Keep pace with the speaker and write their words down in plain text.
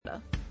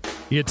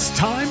It's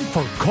time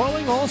for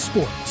Calling All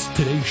Sports.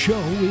 Today's show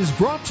is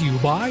brought to you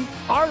by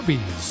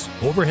Arby's,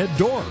 Overhead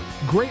Door,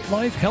 Great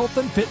Life Health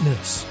and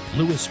Fitness,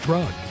 Lewis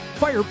Drug,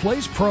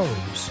 Fireplace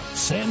Pros,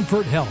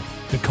 Sanford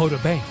Health, Dakota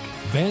Bank,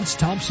 Vance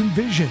Thompson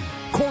Vision,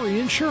 Corey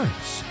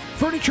Insurance,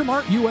 Furniture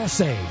Mart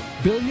USA,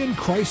 Billion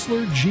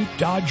Chrysler Jeep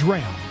Dodge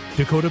Ram,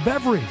 Dakota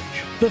Beverage,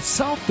 the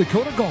South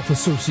Dakota Golf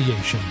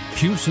Association,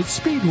 Puget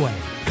Speedway,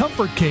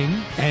 Comfort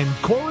King, and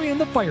Corey and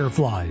the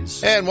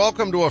Fireflies. And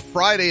welcome to a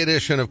Friday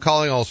edition of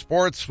Calling All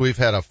Sports. We've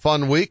had a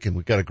fun week, and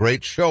we've got a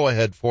great show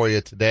ahead for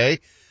you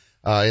today.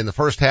 In the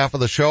first half of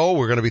the show,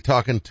 we're going to be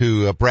talking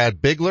to Brad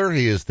Bigler.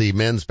 He is the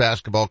men's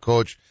basketball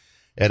coach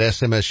at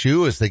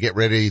SMSU as they get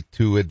ready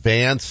to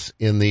advance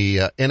in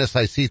the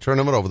NSIC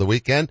tournament over the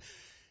weekend.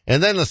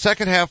 And then the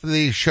second half of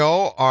the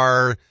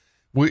show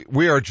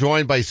we are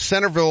joined by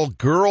Centerville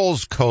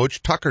girls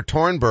coach Tucker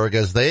Tornberg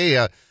as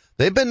they've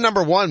been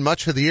number one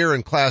much of the year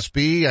in Class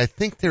B. I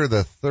think they're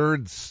the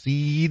third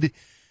seed.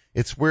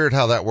 It's weird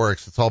how that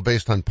works. It's all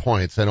based on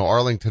points. I know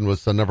Arlington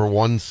was the number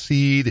one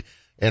seed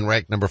and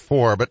ranked number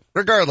 4, but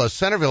regardless,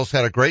 Centerville's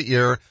had a great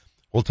year.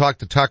 We'll talk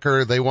to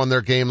Tucker. They won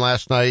their game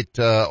last night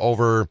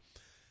over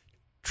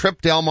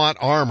Trip Delmont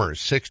Armors,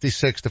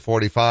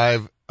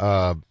 66-45.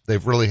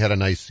 They've really had a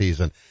nice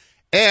season.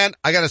 And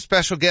I got a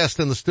special guest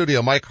in the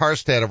studio. Mike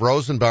Harstad of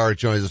Rosenbauer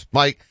joins us.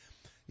 Mike,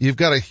 you've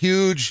got a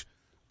huge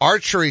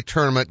archery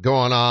tournament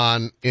going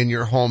on in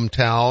your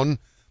hometown.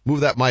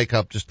 Move that mic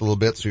up just a little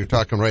bit so you're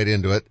talking right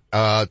into it.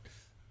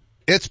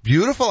 It's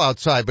beautiful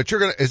outside, but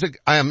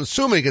I am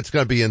assuming it's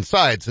going to be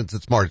inside since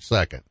it's March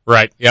 2nd.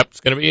 Right. Yep. It's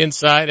going to be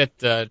inside at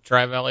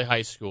Tri-Valley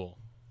High School.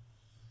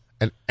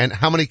 And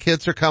how many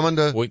kids are coming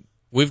to?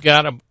 We've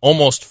got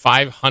almost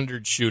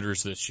 500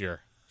 shooters this year.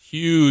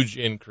 Huge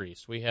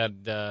increase. We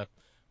had a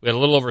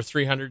little over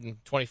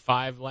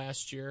 325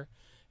 last year,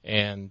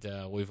 and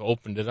we've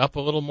opened it up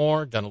a little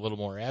more, done a little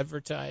more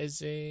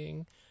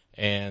advertising,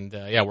 and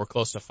we're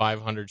close to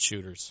 500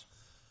 shooters.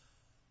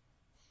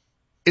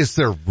 Is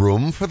there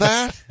room for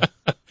that?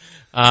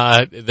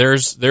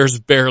 There's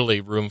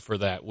barely room for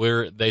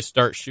that. They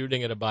start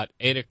shooting at about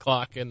 8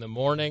 o'clock in the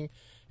morning,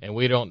 and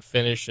we don't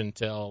finish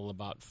until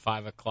about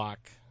 5 o'clock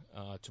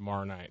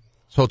tomorrow night.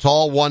 So it's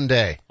all one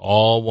day?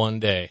 All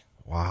one day.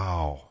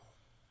 Wow.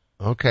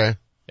 Okay.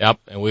 Yep,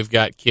 and we've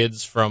got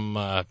kids from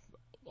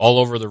all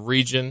over the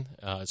region,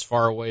 as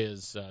far away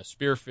as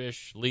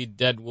Spearfish, Lead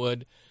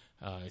Deadwood,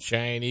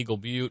 Cheyenne, Eagle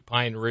Butte,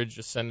 Pine Ridge,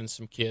 just sending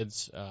some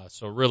kids.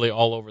 So really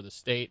all over the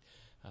state.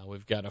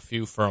 We've got a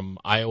few from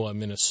Iowa,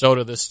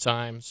 Minnesota this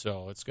time,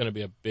 so it's going to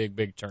be a big,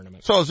 big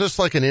tournament. So is this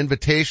like an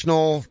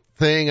invitational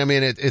thing? I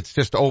mean, it's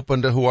just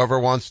open to whoever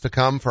wants to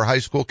come for high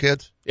school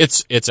kids?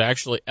 It's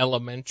actually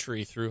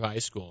elementary through high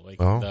school.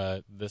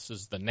 This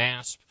is the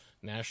NASP,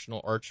 National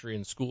Archery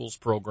in Schools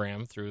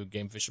program through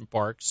Game Fish and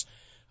Parks,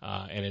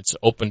 and it's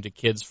open to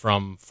kids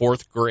from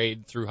 4th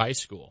grade through high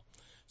school.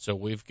 So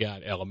we've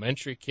got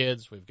elementary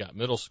kids, we've got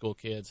middle school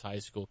kids, high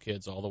school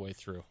kids, all the way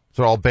through.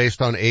 They're all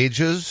based on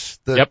ages?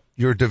 Yep.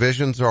 Your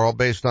divisions are all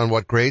based on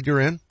what grade you're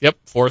in? Yep.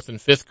 4th and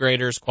 5th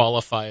graders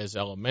qualify as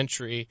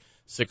elementary,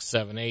 6,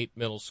 7, 8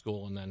 middle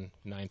school, and then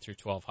 9 through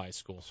 12 high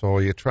school. So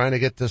are you trying to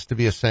get this to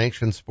be a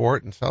sanctioned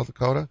sport in South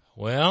Dakota?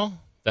 Well,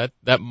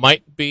 that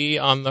might be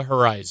on the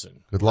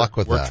horizon. Good luck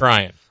with that. We're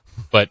trying.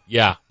 But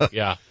yeah.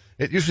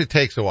 It usually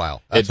takes a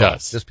while. It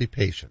does. Just be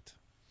patient.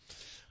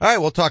 All right,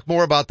 we'll talk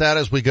more about that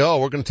as we go.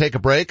 We're going to take a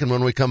break, and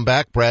when we come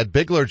back, Brad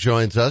Bigler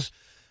joins us.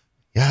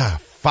 Yeah,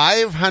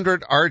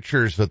 500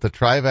 archers at the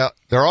Tri-Valley.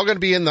 They're all going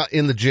to be in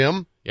the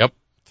gym? Yep,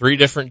 3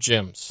 different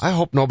gyms. I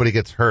hope nobody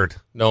gets hurt.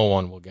 No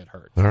one will get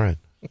hurt. All right.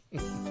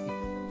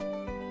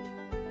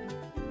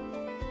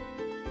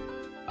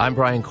 I'm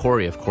Brian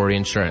Corey of Corey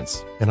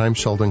Insurance. And I'm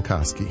Sheldon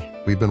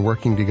Koski. We've been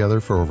working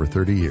together for over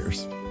 30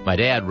 years. My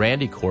dad,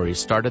 Randy Corey,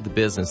 started the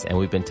business, and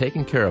we've been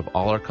taking care of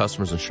all our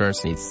customers'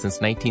 insurance needs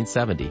since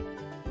 1970.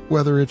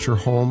 Whether it's your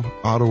home,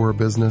 auto, or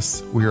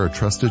business, we are a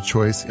trusted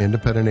choice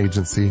independent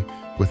agency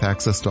with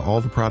access to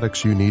all the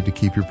products you need to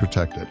keep you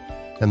protected.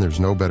 And there's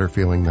no better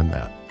feeling than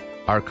that.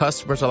 Our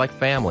customers are like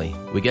family.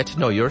 We get to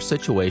know your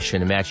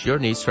situation and match your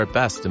needs to our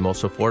best and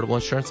most affordable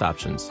insurance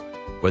options.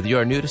 Whether you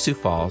are new to Sioux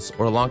Falls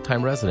or a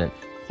longtime resident,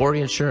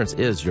 Corey Insurance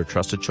is your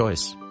trusted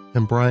choice.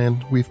 And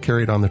Brian, we've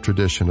carried on the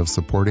tradition of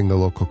supporting the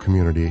local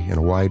community in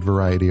a wide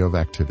variety of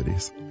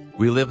activities.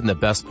 We live in the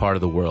best part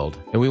of the world,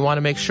 and we want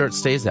to make sure it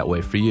stays that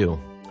way for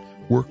you.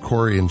 We're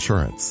Corey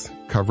Insurance.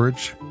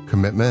 Coverage,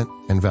 commitment,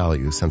 and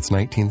value since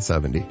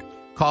 1970.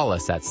 Call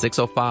us at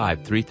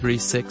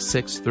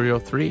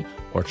 605-336-6303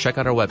 or check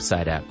out our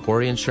website at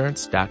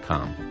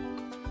coreyinsurance.com.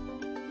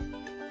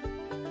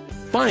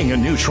 Buying a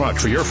new truck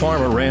for your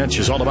farm or ranch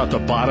is all about the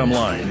bottom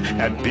line.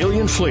 At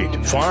Billion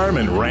Fleet, Farm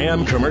and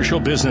Ram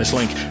Commercial Business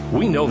Link,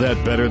 we know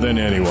that better than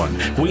anyone.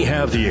 We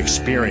have the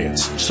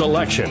experience,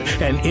 selection,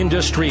 and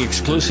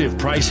industry-exclusive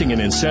pricing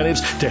and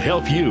incentives to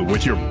help you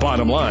with your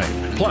bottom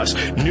line. Plus,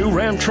 new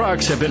Ram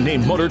trucks have been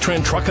named Motor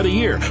Trend Truck of the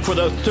Year for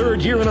the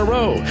 3rd year in a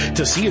row.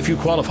 To see if you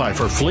qualify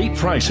for fleet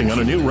pricing on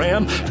a new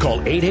Ram, call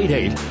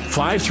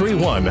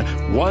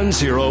 888-531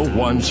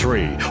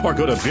 888-866-1013 or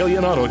go to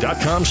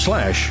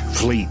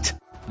billionauto.com/fleet.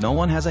 No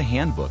one has a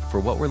handbook for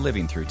what we're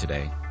living through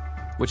today,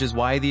 which is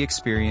why the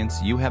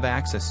experience you have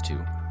access to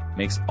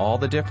makes all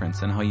the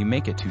difference in how you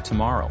make it to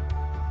tomorrow.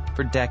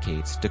 For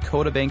decades,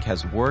 Dakota Bank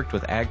has worked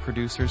with ag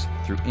producers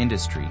through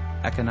industry,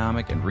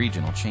 economic, and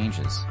regional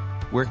changes.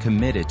 We're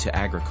committed to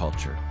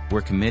agriculture.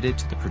 We're committed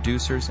to the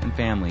producers and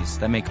families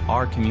that make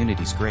our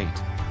communities great.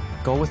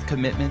 Go with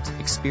commitment,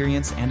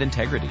 experience, and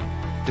integrity.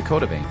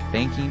 Dakota Bank,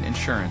 banking,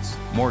 insurance,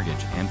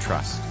 mortgage, and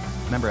trust.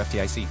 Member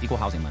FDIC, equal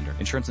housing lender.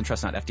 Insurance and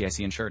trust not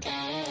FDIC insured.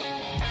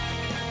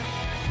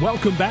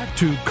 Welcome back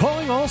to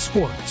Calling All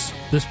Sports.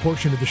 This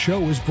portion of the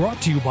show is brought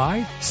to you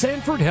by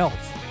Sanford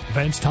Health,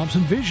 Vance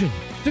Thompson Vision,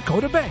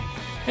 Dakota Bank,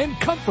 and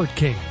Comfort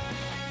King.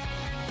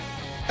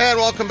 And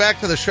welcome back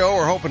to the show.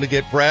 We're hoping to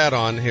get Brad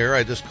on here.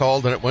 I just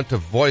called and it went to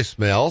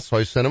voicemail, so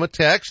I sent him a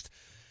text.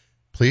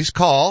 Please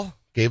call.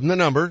 Gave him the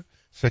number,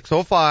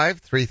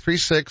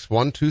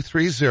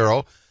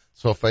 605-336-1230.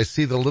 So if I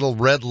see the little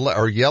red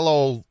or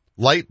yellow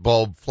light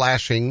bulb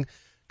flashing,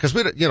 because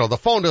the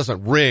phone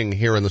doesn't ring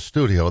here in the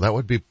studio. That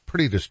would be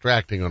pretty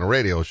distracting on a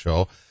radio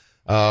show.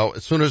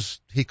 As soon as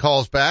he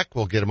calls back,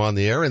 we'll get him on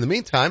the air. In the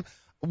meantime,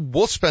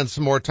 we'll spend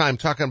some more time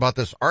talking about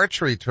this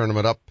archery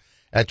tournament up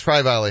at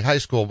Tri-Valley High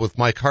School with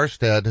Mike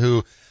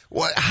Harstad,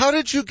 how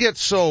did you get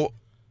so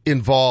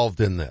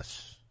involved in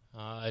this?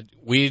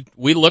 We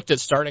looked at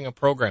starting a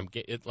program.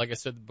 Like I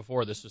said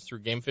before, this is through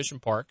Game Fish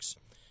and Parks,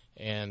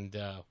 and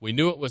we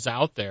knew it was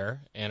out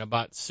there, and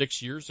about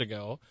 6 years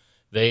ago,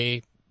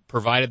 they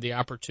provided the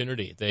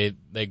opportunity.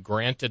 They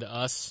granted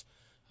us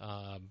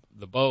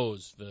the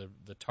bows, the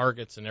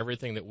targets, and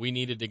everything that we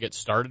needed to get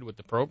started with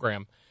the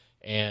program.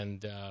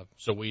 And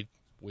so we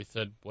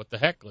said, what the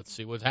heck, let's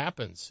see what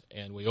happens.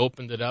 And we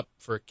opened it up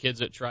for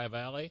kids at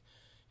Tri-Valley.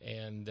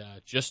 And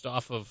just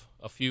off of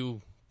a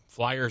few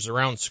flyers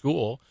around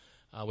school,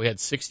 we had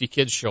 60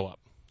 kids show up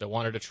that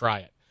wanted to try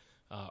it.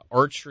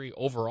 Archery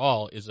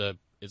overall is a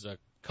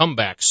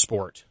comeback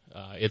sport.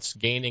 It's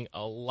gaining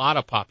a lot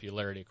of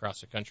popularity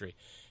across the country.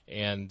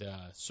 And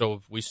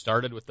so we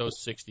started with those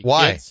 60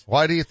 kids.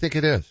 Why do you think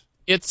it is?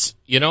 It's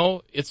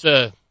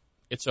a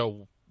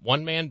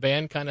one-man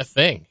band kind of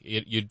thing.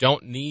 You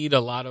don't need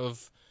a lot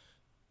of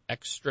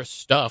extra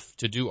stuff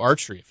to do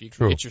archery. If you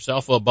can get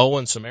yourself a bow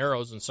and some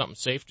arrows and something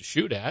safe to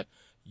shoot at,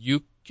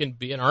 you can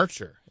be an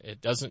archer.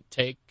 It doesn't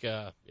take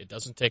a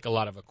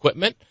lot of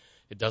equipment.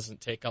 It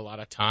doesn't take a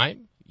lot of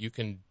time. You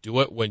can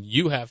do it when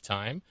you have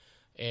time.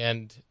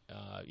 And,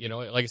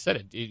 like I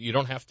said, you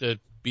don't have to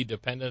be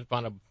dependent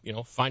upon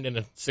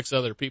finding 6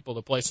 other people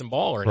to play some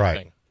ball or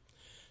anything. Right.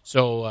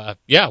 So,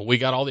 we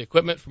got all the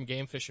equipment from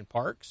Game Fish and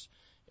Parks.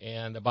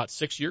 And about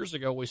 6 years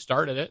ago, we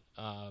started it.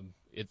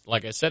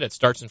 Like I said, it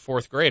starts in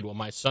 4th grade. Well,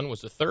 my son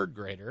was a 3rd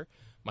grader.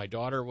 My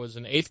daughter was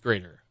an 8th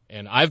grader.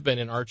 And I've been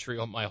in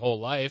archery my whole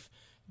life.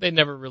 They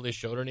never really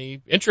showed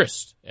any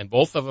interest. And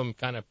both of them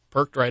kind of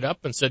perked right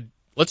up and said,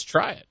 let's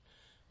try it.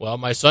 Well,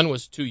 my son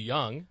was too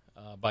young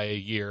by a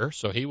year,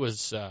 so he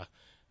was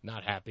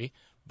not happy.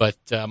 But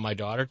my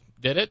daughter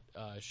did it.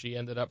 She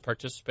ended up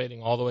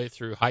participating all the way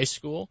through high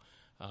school.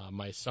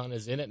 My son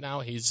is in it now.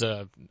 He's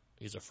a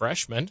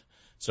freshman.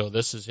 So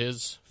this is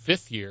his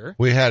 5th year.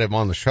 We had him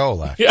on the show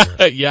last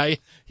year.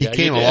 He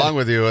came along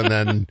with you, and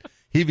then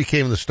he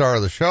became the star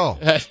of the show.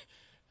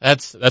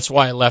 That's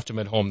why I left him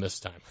at home this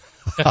time.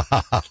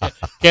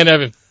 Can't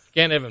have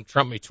him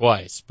trump me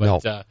twice.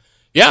 But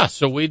no.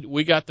 So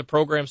we got the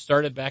program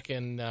started back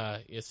in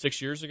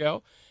 6 years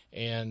ago,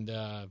 and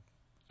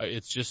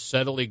it's just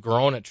steadily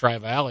grown at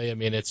Tri-Valley. I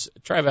mean,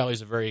 Tri-Valley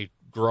is a very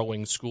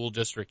growing school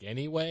district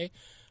anyway.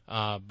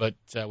 But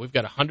we've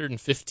got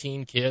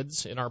 115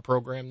 kids in our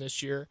program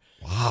this year.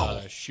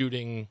 Wow.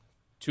 Shooting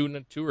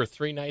two or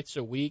 3 nights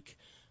a week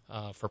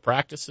for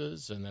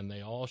practices, and then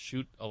they all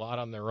shoot a lot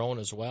on their own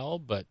as well.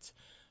 But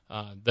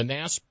the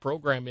NAS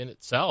program in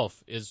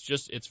itself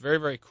it's very,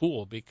 very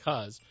cool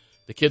because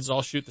the kids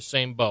all shoot the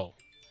same bow.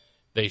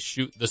 They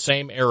shoot the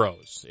same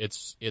arrows.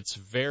 It's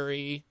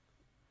very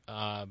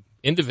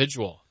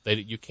individual.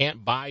 You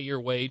can't buy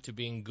your way to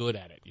being good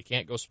at it. You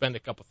can't go spend a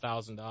couple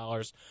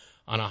 $1,000s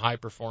on a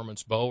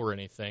high-performance bow or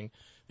anything.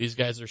 These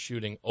guys are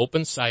shooting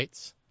open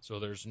sights, so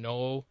there's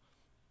no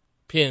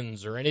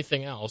pins or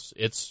anything else.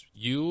 It's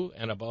you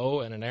and a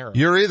bow and an arrow.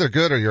 You're either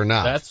good or you're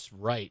not. That's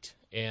right.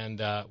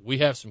 And we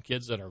have some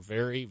kids that are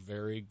very,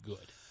 very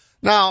good.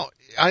 Now,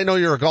 I know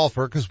you're a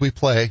golfer because we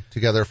play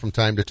together from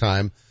time to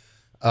time.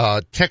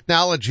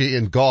 Technology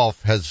in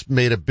golf has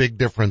made a big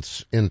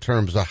difference in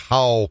terms of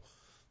how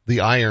the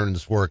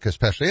irons work,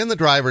 especially, and the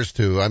drivers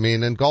too. I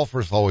mean, and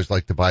golfers always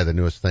like to buy the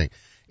newest thing.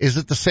 Is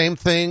it the same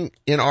thing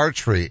in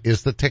archery?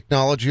 Is the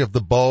technology of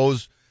the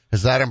bows,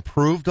 has that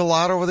improved a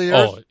lot over the years?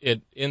 Oh,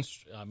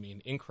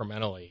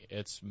 incrementally.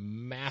 It's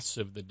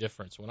massive, the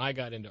difference. When I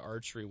got into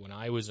archery when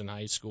I was in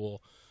high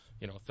school,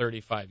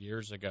 35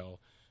 years ago,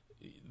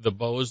 the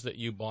bows that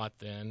you bought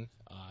then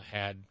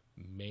had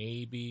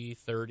maybe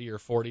 30 or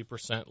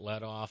 40%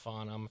 let off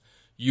on them.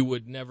 You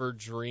would never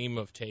dream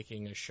of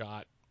taking a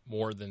shot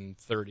more than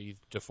 30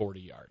 to 40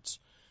 yards.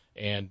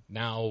 And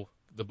now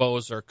the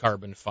bows are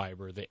carbon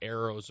fiber, the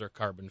arrows are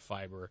carbon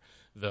fiber,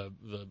 the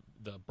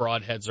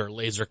broadheads are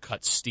laser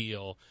cut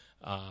steel,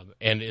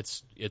 and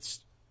it's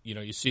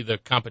you see the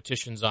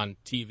competitions on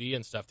TV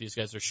and stuff. These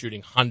guys are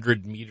shooting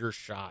 100-meter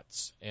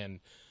shots and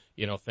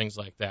things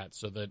like that.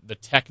 So the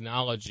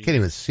technology, Can't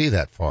even see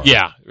that far.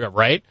 Yeah,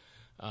 right.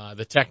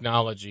 The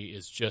technology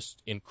is just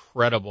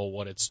incredible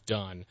what it's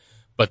done.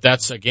 But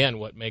that's, again,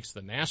 what makes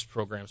the NASP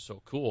program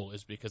so cool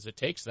is because it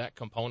takes that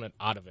component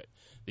out of it.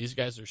 These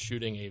guys are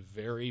shooting a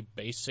very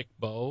basic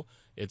bow.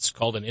 It's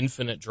called an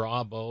infinite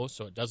draw bow,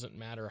 so it doesn't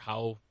matter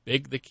how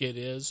big the kid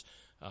is.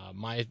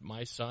 My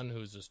son,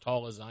 who's as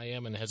tall as I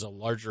am and has a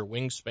larger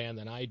wingspan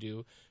than I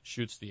do,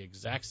 shoots the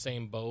exact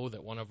same bow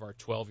that one of our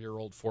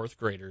 12-year-old fourth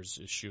graders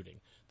is shooting.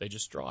 They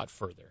just draw it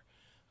further.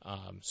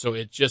 So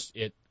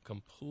it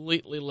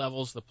completely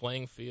levels the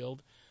playing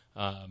field.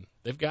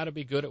 They've got to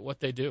be good at what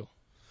they do.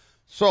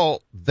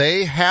 So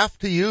they have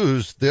to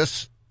use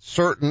this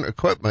certain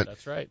equipment.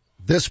 That's right.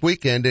 This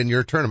weekend in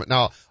your tournament.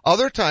 Now,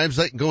 other times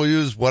they can go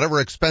use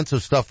whatever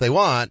expensive stuff they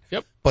want.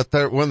 Yep.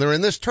 But when they're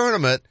in this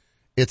tournament,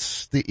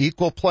 it's the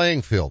equal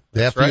playing field.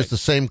 They have to use the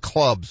same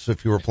clubs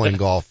if you were playing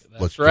golf.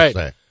 That's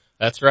right.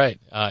 That's right.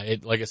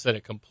 Like I said,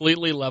 it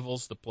completely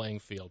levels the playing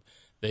field.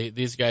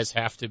 These guys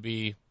have to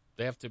be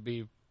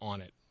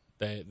on it.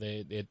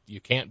 You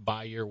can't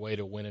buy your way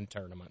to winning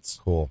tournaments.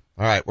 Cool.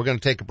 All right, we're going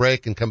to take a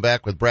break and come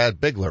back with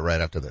Brad Bigler right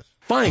after this.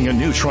 Buying a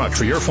new truck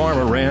for your farm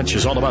or ranch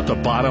is all about the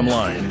bottom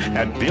line.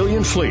 At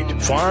Billion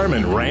Fleet Farm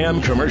and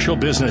Ram Commercial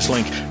Business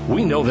Link,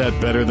 we know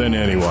that better than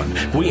anyone.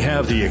 We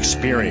have the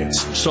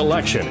experience,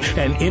 selection,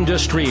 and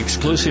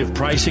industry-exclusive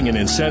pricing and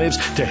incentives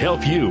to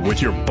help you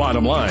with your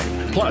bottom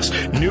line. Plus,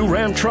 new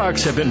Ram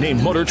trucks have been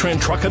named Motor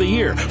Trend Truck of the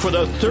Year for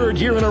the third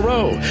year in a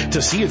row.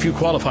 To see if you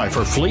qualify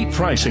for fleet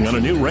pricing on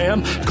a new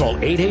Ram, call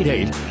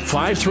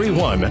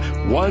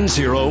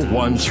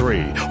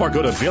 888-531-1013 or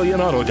go to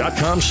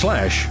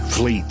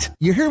billionauto.com/fleet.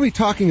 You hear me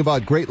talking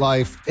about Great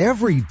Life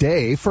every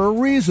day for a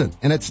reason,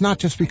 and it's not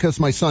just because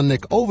my son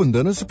Nick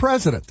Ovenden is the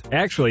president.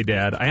 Actually,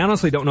 Dad, I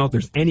honestly don't know if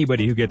there's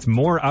anybody who gets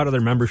more out of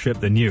their membership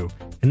than you.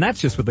 And that's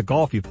just with the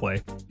golf you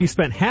play. You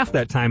spent half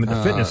that time at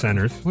the fitness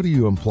centers. What are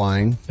you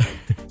implying?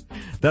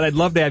 That I'd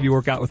love to have you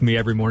work out with me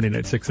every morning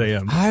at 6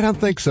 a.m. I don't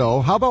think so.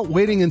 How about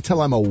waiting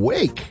until I'm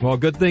awake? Well,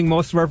 good thing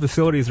most of our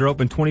facilities are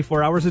open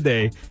 24 hours a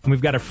day, and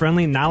we've got a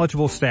friendly,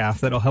 knowledgeable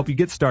staff that'll help you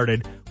get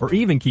started or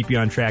even keep you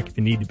on track if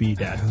you need to be,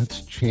 Dad.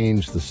 Let's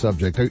change the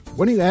subject.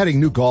 When are you adding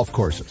new golf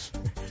courses?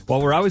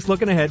 Well, we're always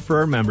looking ahead for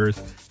our members.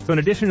 So in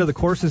addition to the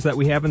courses that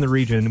we have in the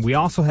region, we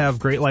also have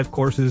Great Life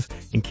courses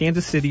in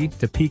Kansas City,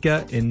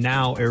 Topeka, and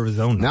now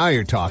Arizona. Now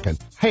you're talking.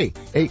 Hey,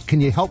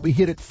 can you help me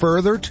hit it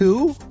further,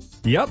 too?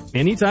 Yep,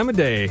 any time of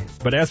day.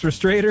 But as for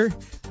straighter,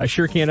 I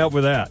sure can't help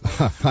with that.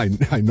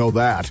 I know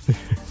that.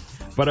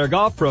 But our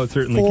golf pros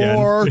certainly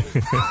can.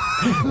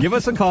 Give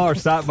us a call or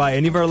stop by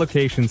any of our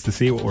locations to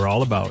see what we're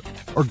all about.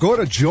 Or go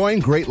to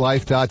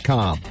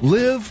joingreatlife.com.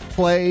 Live,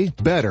 play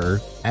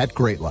better at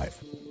Great Life.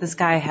 This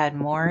guy had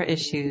more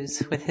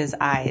issues with his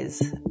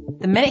eyes.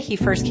 The minute he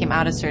first came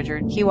out of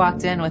surgery, he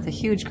walked in with a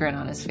huge grin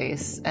on his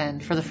face,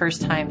 and for the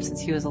first time since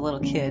he was a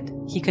little kid,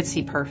 he could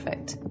see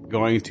perfect.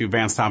 Going to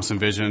Vance Thompson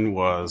Vision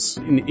was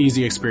an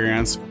easy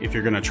experience. If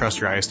you're going to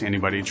trust your eyes to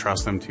anybody,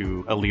 trust them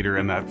to a leader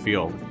in that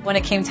field. When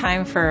it came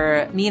time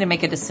for me to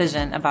make a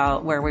decision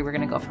about where we were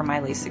going to go for my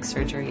LASIK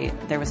surgery,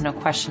 there was no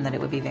question that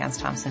it would be Vance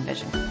Thompson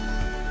Vision.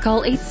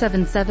 Call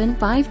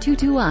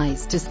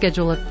 877-522-EYES to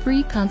schedule a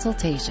free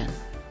consultation.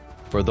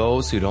 For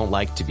those who don't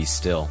like to be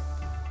still.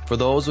 For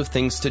those with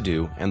things to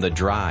do and the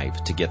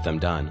drive to get them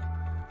done.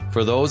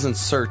 For those in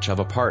search of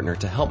a partner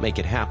to help make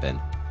it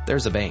happen,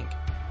 there's a bank.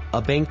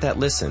 A bank that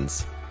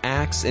listens,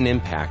 acts, and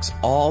impacts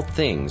all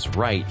things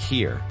right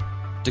here.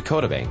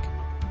 Dakota Bank.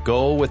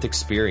 Go with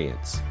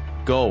experience.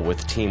 Go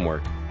with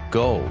teamwork.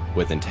 Go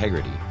with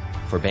integrity.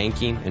 For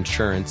banking,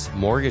 insurance,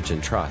 mortgage,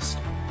 and trust.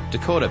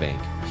 Dakota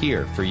Bank.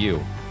 Here for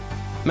you.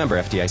 Member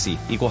FDIC.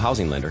 Equal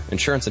housing lender.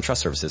 Insurance and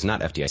trust services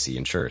not FDIC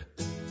insured.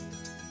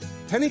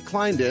 Penny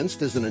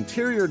Kleindienst is an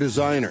interior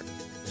designer.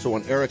 So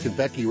when Eric and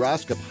Becky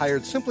Roskop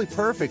hired Simply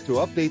Perfect to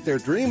update their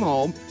dream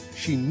home,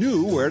 she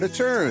knew where to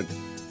turn.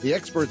 The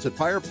experts at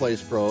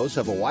Fireplace Pros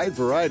have a wide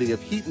variety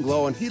of heat and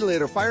glow and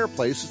Heatilator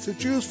fireplaces to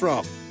choose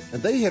from.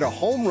 And they hit a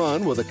home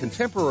run with a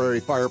contemporary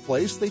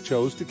fireplace they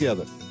chose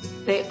together.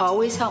 They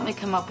always help me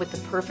come up with the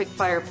perfect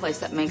fireplace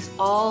that makes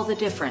all the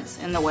difference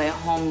in the way a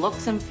home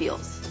looks and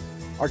feels.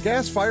 Our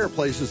gas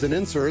fireplaces and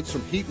inserts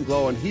from Heat and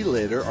Glow and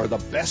Heatilator are the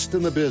best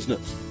in the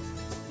business.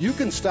 You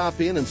can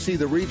stop in and see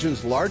the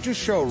region's largest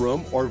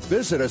showroom or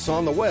visit us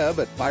on the web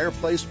at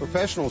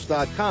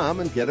fireplaceprofessionals.com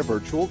and get a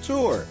virtual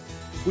tour.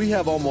 We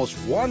have almost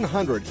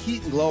 100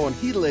 Heat and Glow and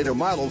Heatilator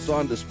models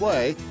on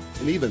display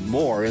and even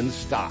more in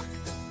stock.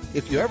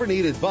 If you ever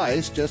need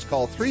advice, just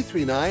call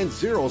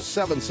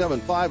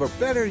 339-0775 or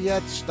better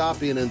yet,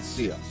 stop in and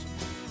see us.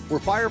 We're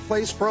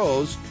Fireplace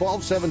Pros,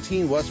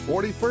 1217 West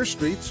 41st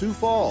Street, Sioux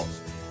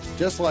Falls.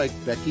 Just like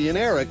Becky and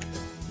Eric,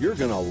 you're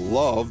going to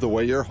love the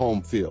way your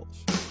home feels.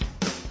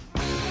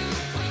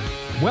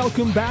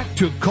 Welcome back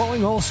to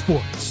Calling All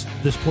Sports.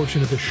 This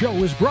portion of the show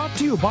is brought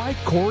to you by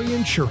Corey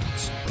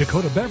Insurance,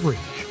 Dakota Beverage,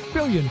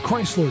 Billion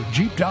Chrysler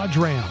Jeep Dodge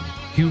Ram,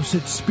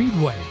 Huset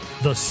Speedway,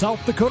 the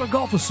South Dakota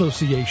Golf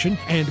Association,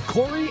 and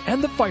Corey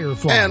and the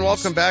Fireflies. And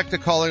welcome back to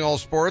Calling All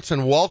Sports,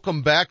 and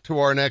welcome back to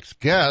our next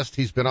guest.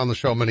 He's been on the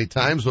show many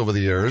times over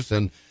the years,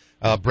 and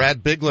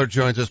Brad Bigler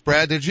joins us.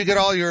 Brad, did you get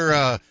all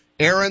your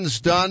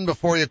errands done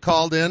before you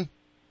called in?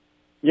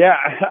 Yeah,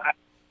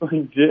 I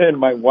did.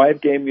 My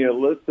wife gave me a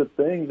list of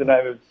things, and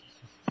I was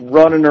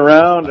running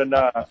around and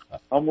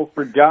almost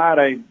forgot.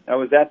 I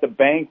was at the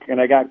bank, and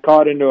I got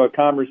caught into a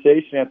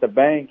conversation at the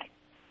bank.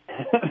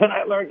 And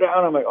I learned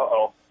down. I'm like,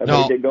 uh-oh.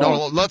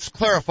 No, let's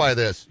clarify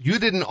this. You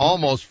didn't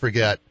almost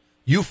forget.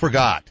 You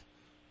forgot.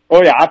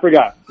 Oh, yeah, I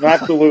forgot.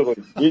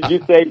 Absolutely.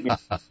 You saved me.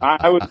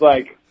 I was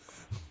like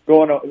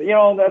going,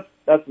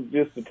 that's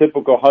just a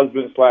typical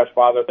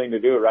husband/father thing to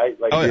do, right?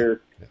 Like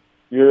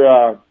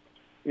you're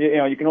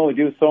you can only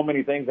do so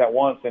many things at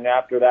once. And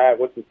after that,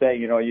 what's the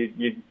saying?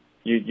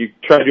 You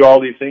try to do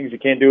all these things. You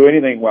can't do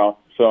anything well.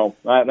 So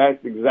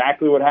that's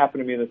exactly what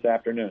happened to me this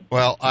afternoon.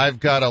 Well, I've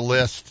got a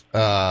list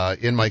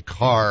in my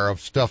car of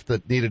stuff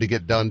that needed to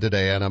get done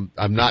today, and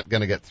I'm not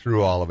going to get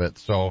through all of it.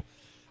 So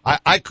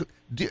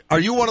are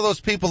you one of those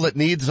people that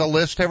needs a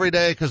list every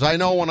day? Because I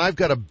know when I've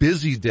got a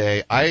busy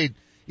day,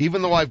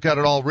 even though I've got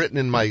it all written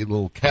in my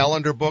little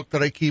calendar book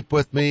that I keep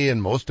with me,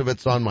 and most of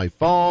it's on my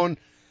phone,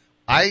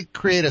 I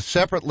create a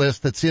separate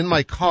list that's in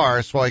my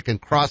car so I can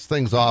cross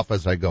things off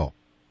as I go.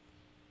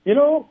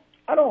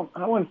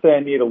 I wouldn't say I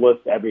need a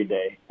list every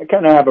day. I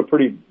kind of have a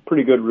pretty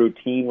good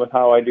routine with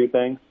how I do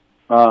things.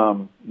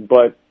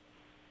 But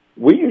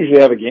we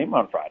usually have a game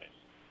on Fridays.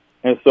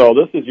 And so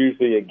this is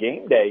usually a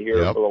game day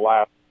here for the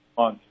last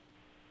month.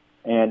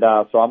 And,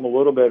 so I'm a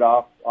little bit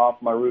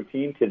off my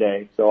routine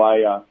today.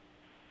 So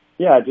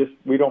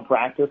we don't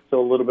practice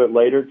till a little bit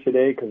later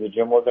today because the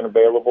gym wasn't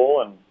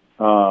available. And,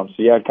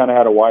 I kind of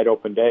had a wide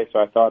open day. So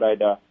I thought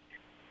I'd,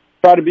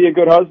 try to be a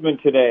good husband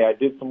today. I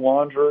did some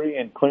laundry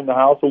and cleaned the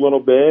house a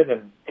little bit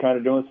and kind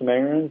of doing some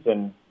errands,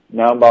 and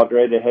now I'm about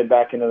ready to head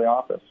back into the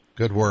office.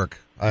 Good work.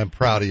 I'm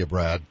proud of you,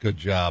 Brad. Good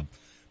job.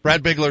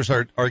 Brad Bigler's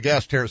our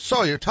guest here.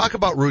 So you talk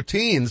about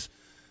routines.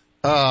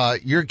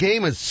 Your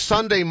game is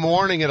Sunday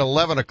morning at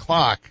 11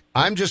 o'clock.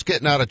 I'm just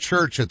getting out of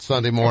church at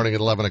Sunday morning at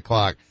 11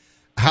 o'clock.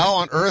 How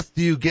on earth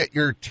do you get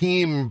your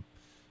team,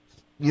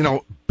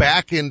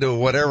 back into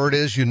whatever it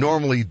is you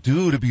normally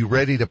do to be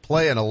ready to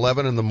play an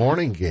 11 in the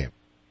morning game?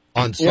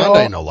 On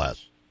Sunday, no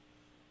less.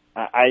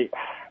 I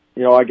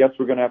guess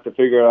we're going to have to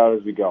figure it out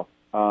as we go.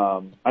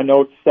 I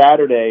know it's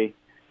Saturday.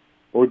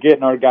 We're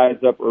getting our guys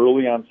up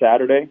early on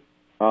Saturday.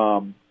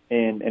 And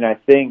I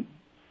think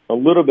a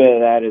little bit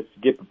of that is to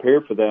get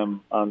prepared for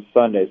them on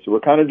Sunday. So we're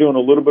kind of doing a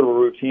little bit of a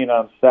routine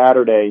on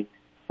Saturday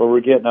where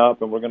we're getting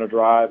up and we're going to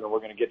drive and we're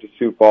going to get to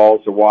Sioux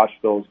Falls to watch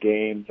those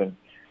games. And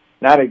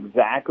not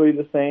exactly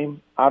the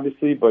same,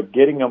 obviously, but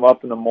getting them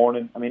up in the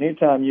morning. I mean,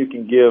 anytime you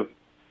can give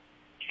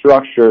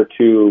structure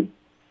to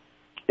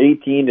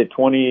 18 to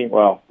 23,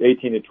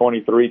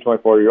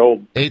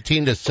 24-year-old.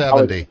 18 to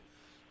 70.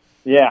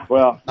 Yeah,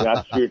 well,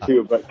 that's true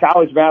too. But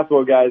college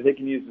basketball guys, they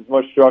can use as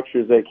much structure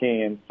as they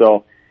can.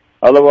 So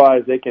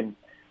otherwise they can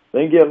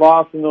get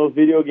lost in those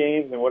video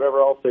games and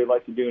whatever else they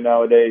like to do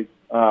nowadays,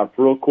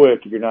 real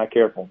quick if you're not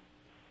careful.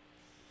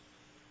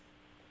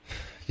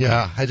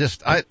 Yeah,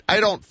 I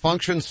don't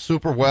function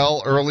super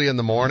well early in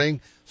the morning.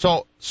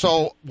 So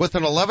with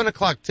an 11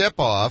 o'clock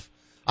tip-off,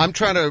 I'm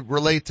trying to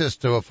relate this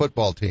to a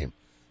football team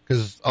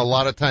because a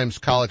lot of times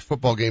college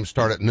football games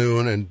start at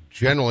noon and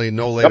generally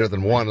no later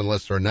than 1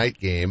 unless they're a night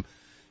game.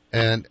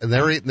 And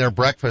they're eating their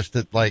breakfast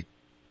at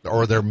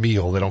or their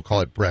meal. They don't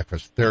call it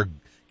breakfast. Their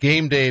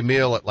game day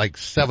meal at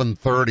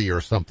 7:30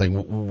 or something.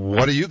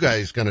 What are you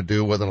guys going to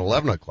do with an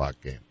 11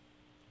 o'clock game?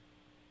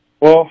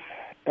 Well,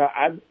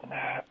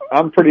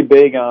 I'm pretty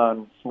big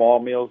on small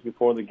meals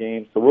before the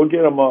game. So we'll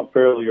get them up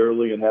fairly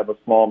early and have a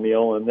small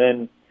meal. And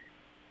then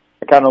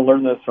I kind of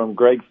learned this from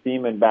Greg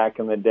Steeman back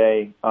in the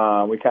day.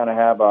 We kind of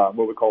have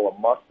what we call a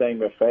Mustang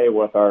buffet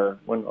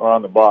when we're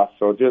on the bus.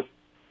 So just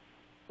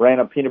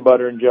random peanut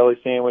butter and jelly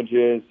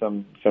sandwiches,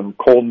 some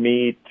cold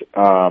meat,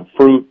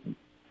 fruit,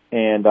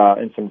 and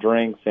some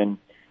drinks. And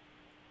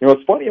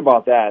what's funny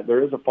about that?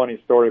 There is a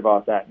funny story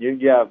about that.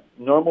 You have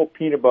normal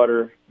peanut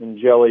butter and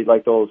jelly,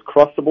 like those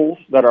Crustables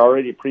that are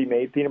already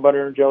pre-made peanut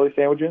butter and jelly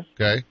sandwiches.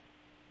 Okay.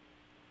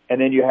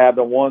 And then you have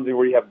the ones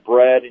where you have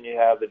bread and you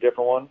have the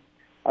different ones.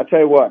 I'll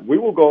tell you what, we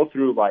will go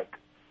through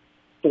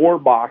 4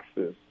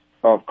 boxes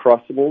of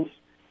Crustables,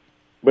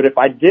 but if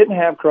I didn't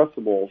have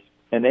Crustables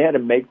and they had to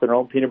make their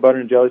own peanut butter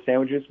and jelly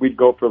sandwiches, we'd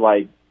go for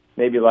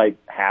maybe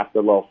half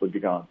the loaf would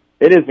be gone.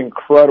 It is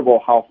incredible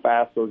how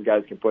fast those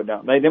guys can put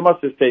down. They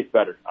must just taste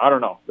better. I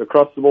don't know. The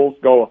Crustables,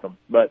 go with them.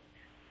 But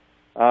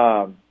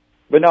no,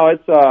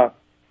 it's, so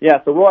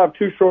we'll have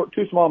two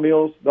small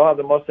meals. They'll have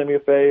the Mustang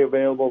buffet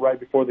available right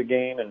before the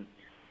game, and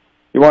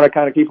you want to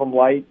kind of keep them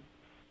light.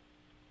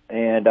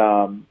 And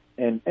I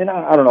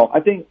don't know. I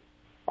think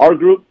our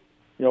group,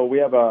 we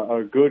have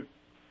a good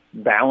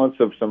balance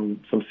of some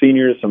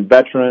seniors, some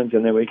veterans,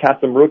 and then we got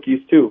some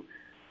rookies too.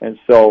 And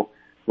so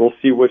we'll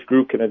see which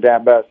group can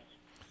adapt best.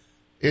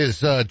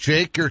 Is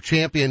Jake your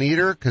champion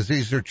eater? Because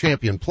he's your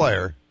champion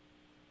player.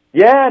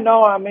 Yeah,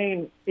 no, I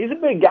mean, he's a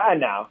big guy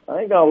now.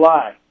 I ain't gonna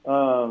lie.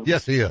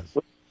 Yes, he is.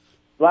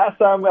 Last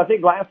time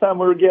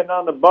we were getting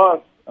on the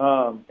bus,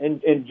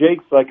 and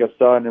Jake's like a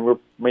son, and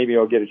maybe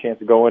I'll get a chance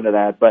to go into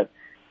that, but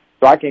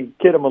so I can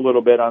kid him a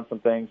little bit on some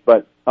things.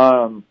 But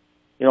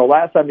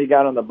last time he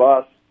got on the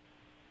bus,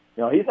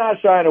 he's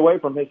not shying away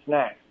from his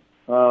snacks.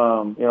 He's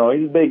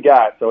a big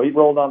guy, so he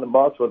rolled on the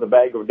bus with a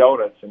bag of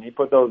donuts, and he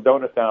put those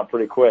donuts down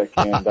pretty quick.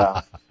 And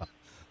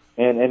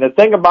and the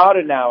thing about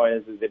it now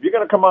is if you're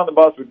going to come on the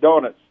bus with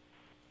donuts,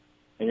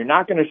 and you're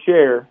not going to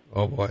share,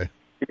 oh boy,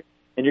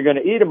 and you're going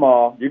to eat them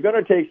all, you're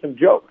going to take some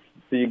jokes.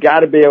 So you got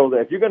to be able to,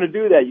 if you're going to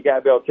do that, you got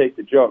to be able to take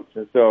the jokes.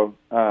 And so,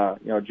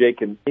 Jake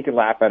can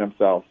laugh at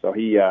himself. So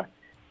he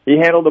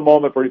handled the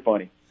moment pretty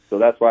funny. So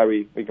that's why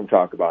we can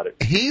talk about it.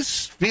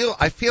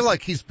 I feel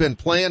like he's been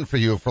playing for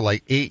you for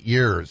like 8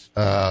 years.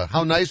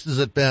 How nice has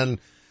it been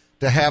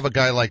to have a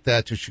guy like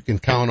that that you can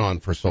count on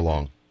for so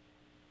long?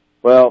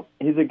 Well,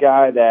 he's a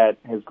guy that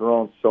has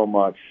grown so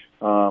much.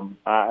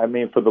 I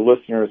mean, for the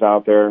listeners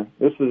out there,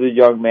 this is a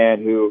young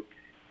man who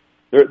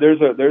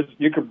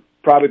you could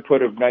probably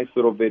put a nice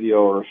little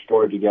video or a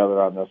story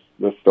together on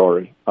this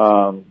story.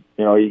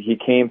 He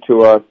came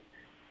to us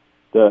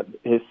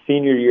his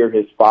senior year.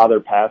 His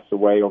father passed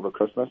away over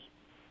Christmas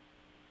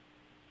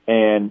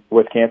and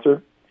with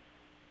cancer,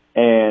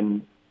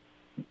 and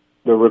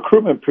the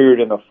recruitment period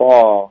in the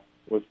fall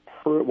was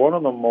one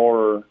of the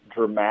more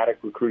dramatic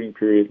recruiting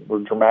periods or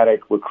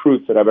dramatic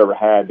recruits that I've ever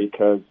had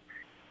because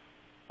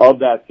of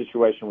that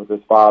situation with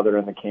his father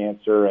and the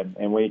cancer.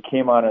 And when he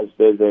came on his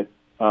visit,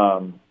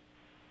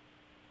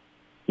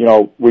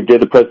 we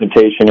did the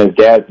presentation. His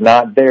dad's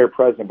not there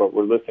present, but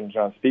we're listening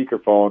on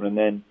speakerphone. And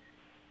then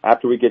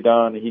after we get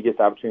done, he gets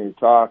the opportunity to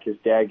talk. His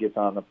dad gets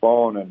on the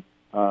phone, and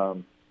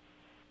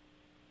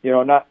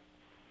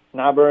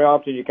not very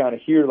often you kind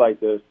of hear like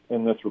this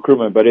in this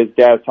recruitment. But his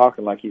dad's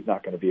talking like he's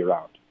not going to be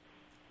around,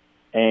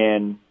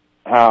 and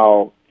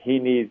how he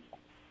needs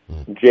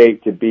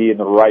Jake to be in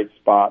the right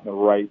spot, in the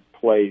right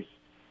place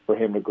for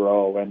him to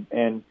grow.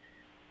 And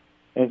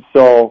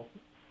so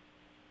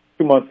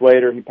 2 months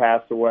later, he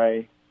passed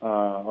away,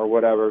 or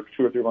whatever.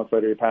 2 or 3 months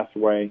later, he passed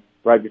away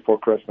right before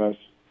Christmas.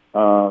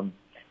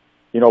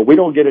 We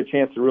don't get a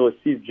chance to really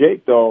see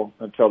Jake, though,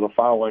 until the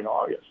following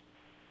August.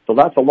 So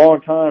that's a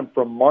long time.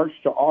 From March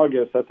to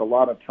August, that's a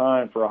lot of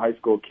time for a high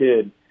school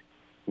kid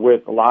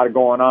with a lot of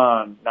going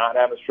on, not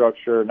having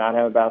structure, not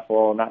having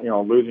basketball, not,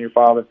 losing your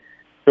father.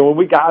 So when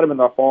we got him in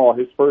the fall,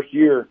 his first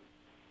year,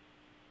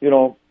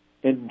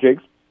 and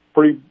Jake's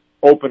pretty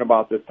open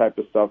about this type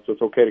of stuff, so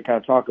it's okay to kind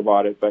of talk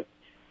about it. But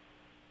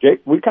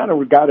Jake, we kind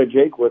of got to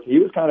Jake he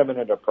was kind of in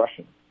a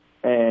depression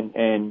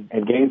and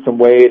had gained some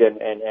weight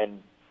and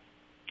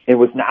it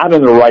was not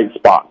in the right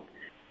spot.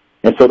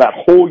 And so that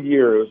whole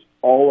year was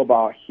all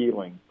about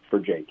healing for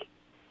Jake.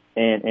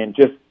 And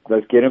just,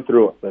 let's get him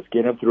through it. Let's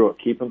get him through it.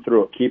 Keep him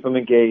through it. Keep him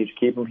engaged.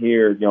 Keep him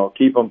here.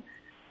 Keep him.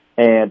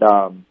 And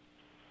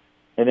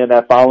then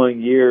that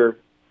following year,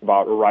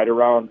 about right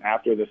around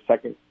after the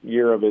second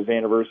year of his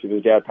anniversary of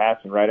his dad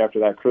passing, right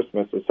after that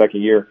Christmas, the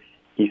second year,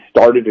 he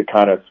started to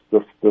kind of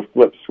the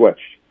flip switch.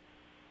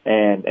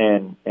 And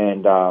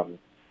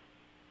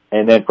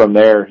then from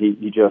there,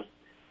 he just,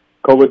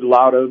 COVID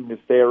allowed him to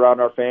stay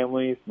around our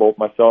families, both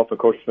myself and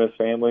Coach Smith's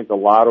families, a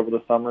lot over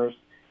the summers.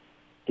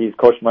 He's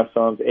coached my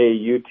son's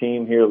AAU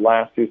team here the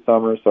last 2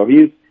 summers. So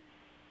you're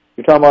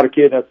talking about a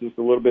kid that's just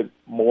a little bit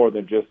more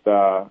than just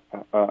a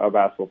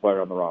basketball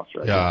player on the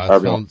roster. Yeah,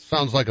 it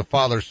sounds like a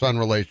father-son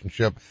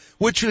relationship,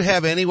 which you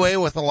have anyway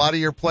with a lot of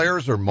your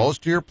players or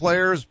most of your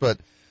players. But,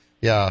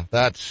 yeah,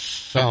 that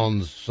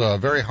sounds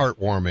very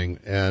heartwarming.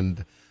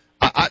 And,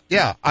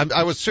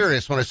 I was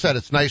serious when I said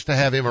it's nice to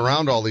have him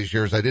around all these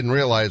years. I didn't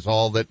realize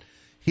all that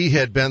he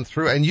had been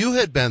through and you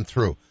had been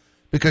through.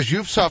 Because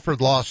you've suffered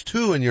loss,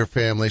 too, in your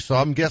family, so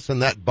I'm guessing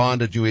that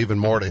bonded you even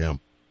more to him.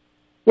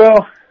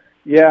 Well,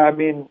 yeah, I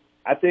mean,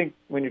 I think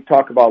when you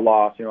talk about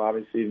loss,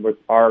 obviously with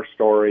our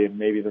story, and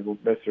maybe the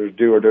listeners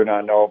do or do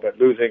not know, but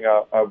losing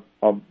I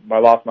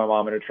lost my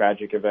mom in a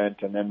tragic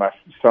event, and then my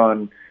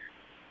son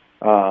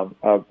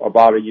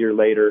about a year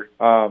later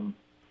to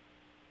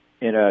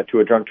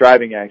a drunk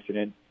driving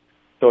accident.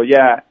 So,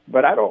 yeah,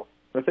 but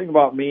the thing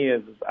about me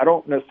is I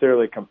don't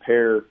necessarily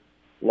compare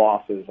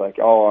losses like,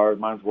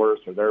 mine's worse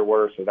or they're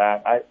worse or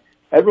that.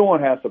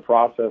 Everyone has to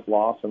process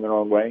loss in their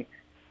own way.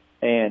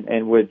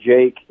 And with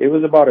Jake, it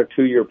was about a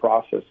 2-year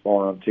process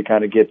for him to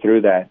kind of get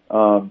through that.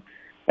 And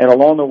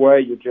along the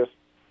way,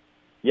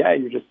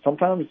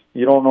 sometimes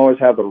you don't always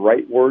have the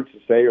right words to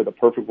say or the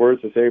perfect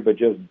words to say, but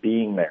just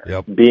being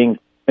there, being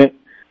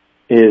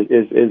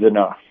is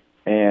enough.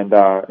 And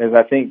as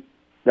I think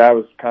that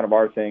was kind of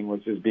our thing,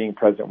 was just being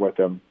present with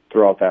him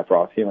throughout that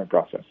healing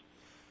process.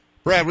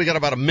 Brad, we got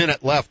about a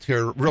minute left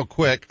here real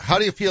quick. How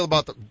do you feel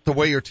about the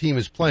way your team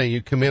is playing?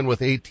 You come in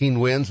with 18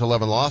 wins,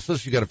 11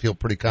 losses. You got to feel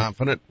pretty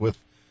confident with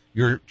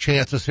your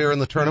chances here in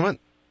the tournament.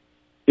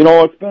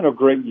 It's been a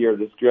great year.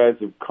 These guys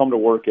have come to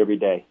work every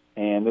day.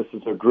 and this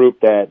is a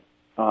group that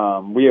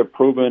we have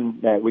proven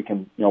that we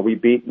can. We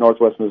beat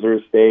Northwest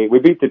Missouri State. We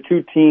beat the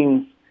two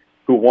teams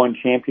who won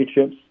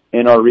championships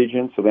in our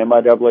region, so the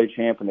MIAA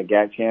champ and the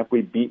GAC champ.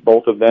 We beat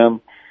both of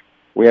them.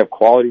 We have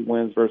quality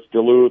wins versus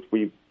Duluth.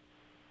 We've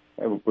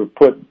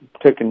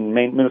taken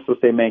Minnesota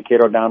State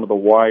Mankato down to the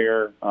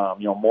wire.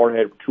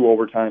 Moorhead 2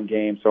 overtime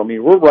games. So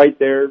we're right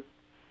there,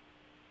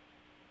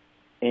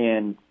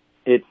 and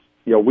it's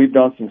we've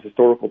done some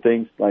historical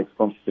things like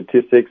from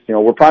statistics.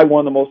 We're probably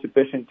one of the most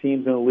efficient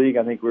teams in the league.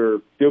 I think we're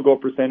field goal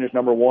percentage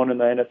number 1 in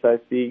the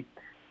NSIC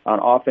on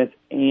offense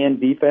and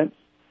defense,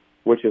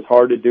 which is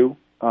hard to do.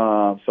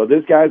 So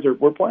these guys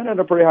we're playing at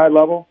a pretty high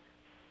level,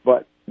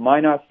 but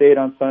Minot State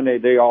on Sunday,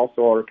 they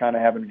also are kind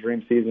of having a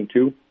dream season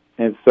too.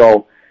 And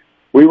so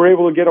we were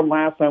able to get them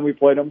last time we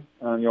played them.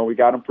 We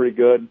got them pretty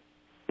good,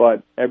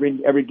 but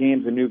every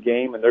game's a new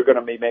game, and they're going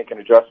to be making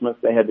adjustments.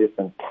 They had this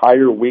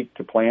entire week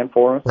to plan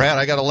for us. Brad,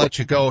 I got to let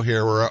you go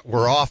here.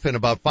 We're off in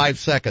about 5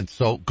 seconds.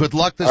 So good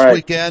luck this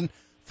weekend.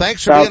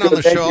 Thanks for being on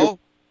the show,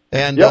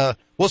 and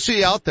we'll see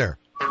you out there.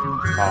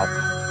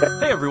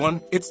 Hey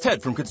everyone, it's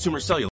Ted from Consumer Cellular.